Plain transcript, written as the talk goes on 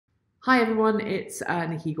Hi everyone, it's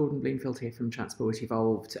Nikki Gordon-Bloomfield here from Transport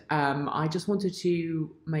Evolved. I just wanted to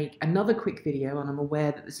make another quick video, and I'm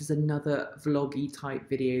aware that this is another vloggy type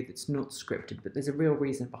video that's not scripted, but there's a real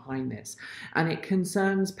reason behind this, and it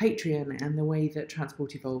concerns Patreon and the way that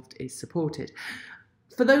Transport Evolved is supported.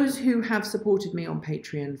 For those who have supported me on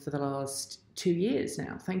Patreon for the last 2 years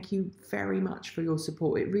now, thank you very much for your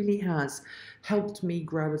support. It really has helped me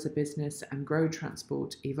grow as a business and grow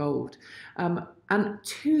Transport Evolved. And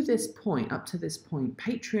to this point, up to this point,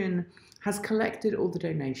 Patreon has collected all the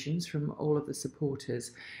donations from all of the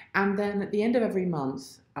supporters, and then at the end of every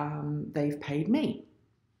month, they've paid me.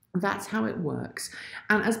 That's how it works.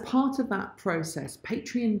 And as part of that process,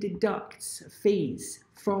 Patreon deducts fees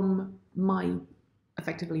from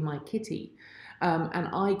effectively my kitty. And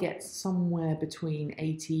I get somewhere between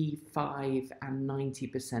 85 and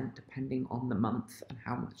 90%, depending on the month and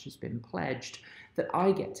how much has been pledged, that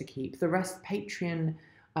I get to keep. The rest Patreon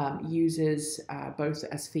uses both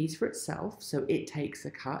as fees for itself, so it takes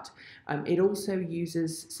a cut. It also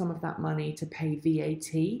uses some of that money to pay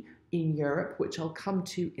VAT in Europe, which I'll come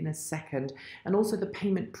to in a second, and also the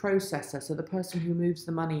payment processor, so the person who moves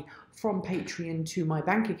the money from Patreon to my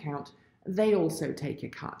bank account, they also take a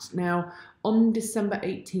cut. Now, on December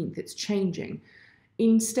 18th, it's changing.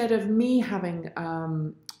 Instead of me having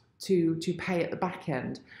to pay at the back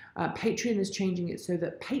end, Patreon is changing it so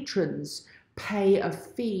that patrons pay a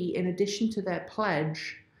fee in addition to their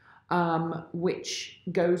pledge, which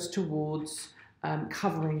goes towards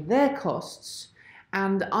covering their costs,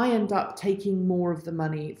 and I end up taking more of the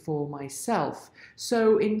money for myself.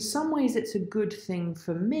 So in some ways it's a good thing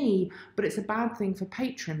for me, but it's a bad thing for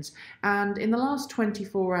patrons. And in the last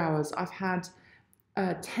 24 hours, I've had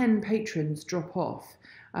 10 patrons drop off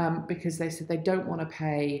because they said they don't want to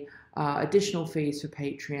pay additional fees for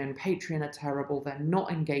Patreon. Patreon are terrible. They're not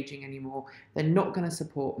engaging anymore. They're not going to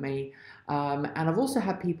support me. And I've also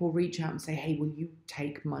had people reach out and say, hey, will you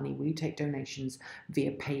take money? Will you take donations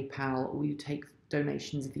via PayPal? Will you take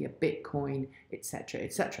donations via Bitcoin, etc.,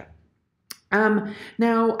 etc.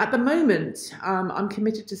 Now, at the moment, I'm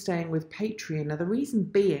committed to staying with Patreon. Now, the reason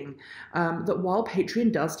being that while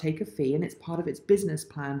Patreon does take a fee and it's part of its business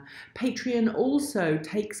plan, Patreon also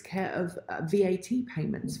takes care of VAT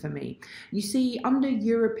payments for me. You see, under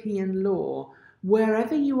European law,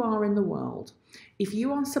 wherever you are in the world, if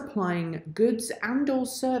you are supplying goods and or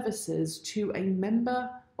services to a member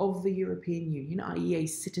of the European Union, i.e. a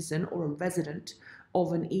citizen or a resident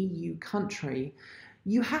of an EU country,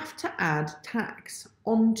 you have to add tax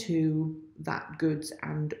onto that goods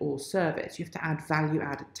and or service. You have to add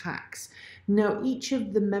value-added tax. Now, each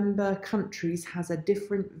of the member countries has a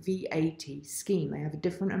different VAT scheme. They have a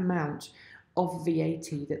different amount of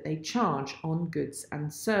VAT that they charge on goods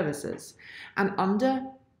and services. And under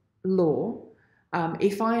law,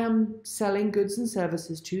 if I am selling goods and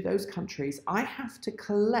services to those countries, I have to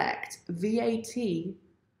collect VAT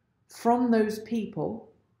from those people.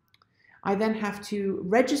 I then have to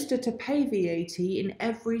register to pay VAT in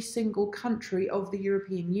every single country of the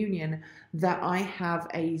European Union that I have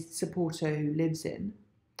a supporter who lives in.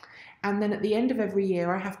 And then at the end of every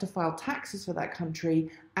year, I have to file taxes for that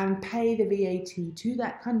country and pay the VAT to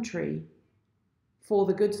that country for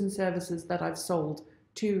the goods and services that I've sold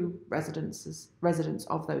to residents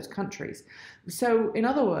of those countries. So in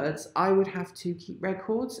other words, I would have to keep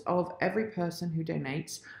records of every person who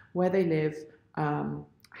donates, where they live,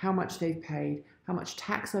 how much they've paid, how much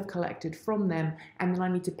tax I've collected from them, and then I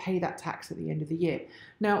need to pay that tax at the end of the year.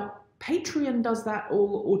 Now, Patreon does that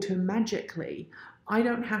all automagically. I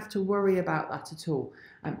don't have to worry about that at all.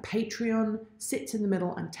 Patreon sits in the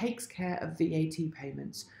middle and takes care of VAT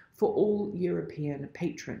payments for all European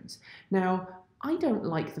patrons. Now, I don't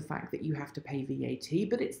like the fact that you have to pay VAT,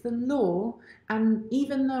 but it's the law, and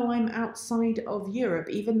even though I'm outside of Europe,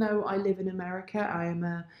 even though I live in America, I am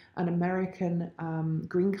an American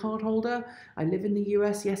green card holder, I live in the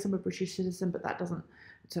US, yes, I'm a British citizen, but that doesn't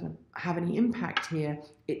sort of have any impact here.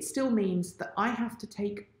 It still means that I have to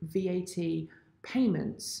take VAT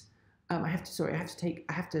payments. I have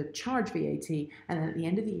to charge VAT, and then at the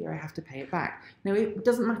end of the year, I have to pay it back. Now, it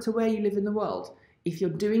doesn't matter where you live in the world. If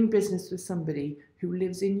you're doing business with somebody who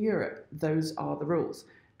lives in Europe, those are the rules.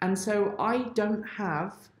 And so I don't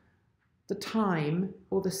have the time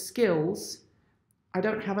or the skills. I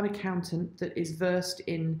don't have an accountant that is versed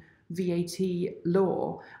in VAT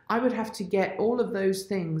law. I would have to get all of those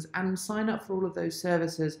things and sign up for all of those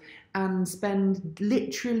services and spend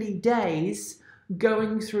literally days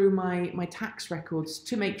going through my tax records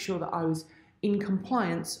to make sure that I was in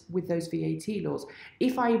compliance with those VAT laws.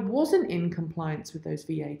 If I wasn't in compliance with those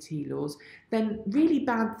VAT laws, then really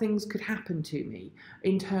bad things could happen to me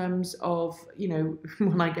in terms of, you know,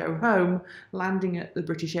 when I go home, landing at the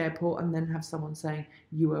British airport and then have someone saying,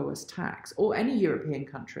 you owe us tax, or any European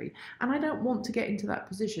country. And I don't want to get into that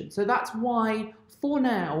position. So that's why, for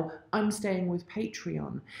now, I'm staying with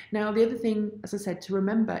Patreon. Now, the other thing, as I said, to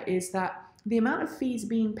remember is that the amount of fees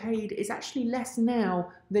being paid is actually less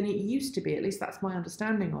now than it used to be. At least that's my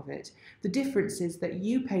understanding of it. The difference is that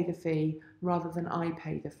you pay the fee rather than I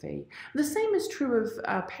pay the fee. The same is true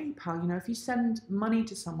of PayPal. You know, if you send money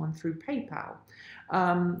to someone through PayPal,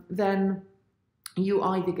 then you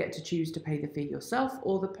either get to choose to pay the fee yourself,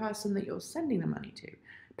 or the person that you're sending the money to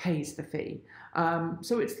pays the fee.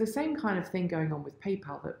 So it's the same kind of thing going on with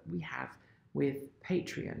PayPal that we have with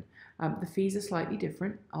Patreon. The fees are slightly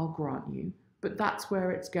different, I'll grant you, but that's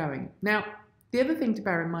where it's going. Now, the other thing to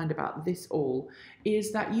bear in mind about this all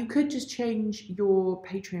is that you could just change your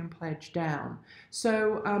Patreon pledge down.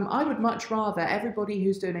 So I would much rather everybody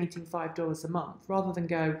who's donating $5 a month, rather than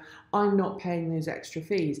go, I'm not paying those extra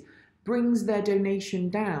fees, brings their donation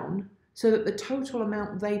down so that the total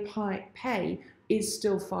amount they pay is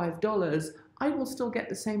still $5. I will still get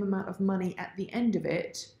the same amount of money at the end of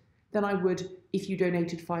it than I would if you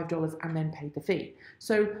donated $5 and then paid the fee.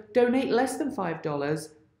 So donate less than $5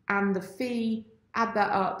 and the fee, add that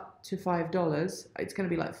up to $5. It's going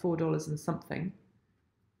to be like $4 and something.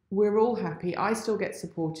 We're all happy. I still get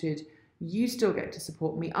supported. You still get to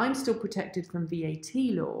support me. I'm still protected from VAT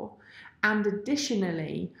law. And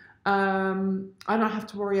additionally, I don't have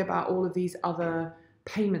to worry about all of these other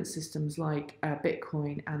payment systems like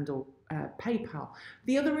Bitcoin and or PayPal.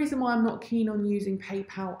 The other reason why I'm not keen on using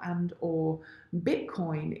PayPal and or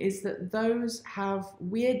Bitcoin is that those have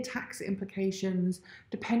weird tax implications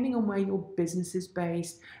depending on where your business is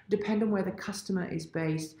based, depending on where the customer is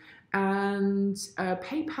based. And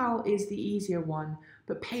PayPal is the easier one,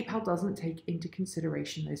 but PayPal doesn't take into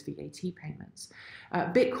consideration those VAT payments.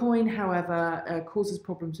 Bitcoin, however, causes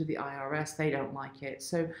problems with the IRS. They don't like it.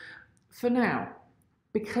 So for now,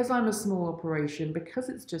 because I'm a small operation, because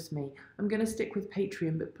it's just me, I'm going to stick with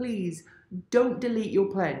Patreon, but please don't delete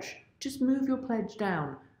your pledge. Just move your pledge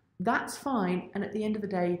down. That's fine, and at the end of the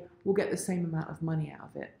day, we'll get the same amount of money out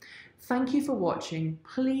of it. Thank you for watching.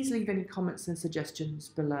 Please leave any comments and suggestions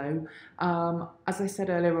below. As I said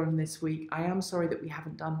earlier on this week, I am sorry that we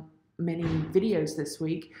haven't done many videos this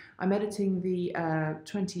week. I'm editing the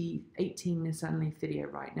 2018 Nissan Leaf video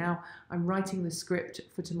right now. I'm writing the script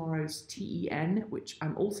for tomorrow's TEN, which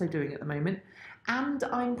I'm also doing at the moment, and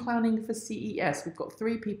I'm planning for CES. We've got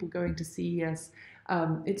 3 people going to CES.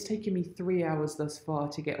 It's taken me 3 hours thus far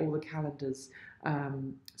to get all the calendars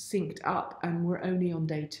synced up, and we're only on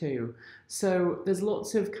day 2. So there's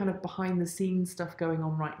lots of kind of behind the scenes stuff going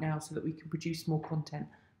on right now so that we can produce more content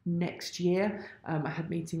next year. I had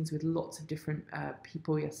meetings with lots of different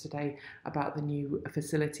people yesterday about the new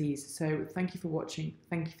facilities. So thank you for watching.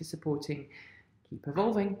 Thank you for supporting. Keep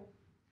evolving.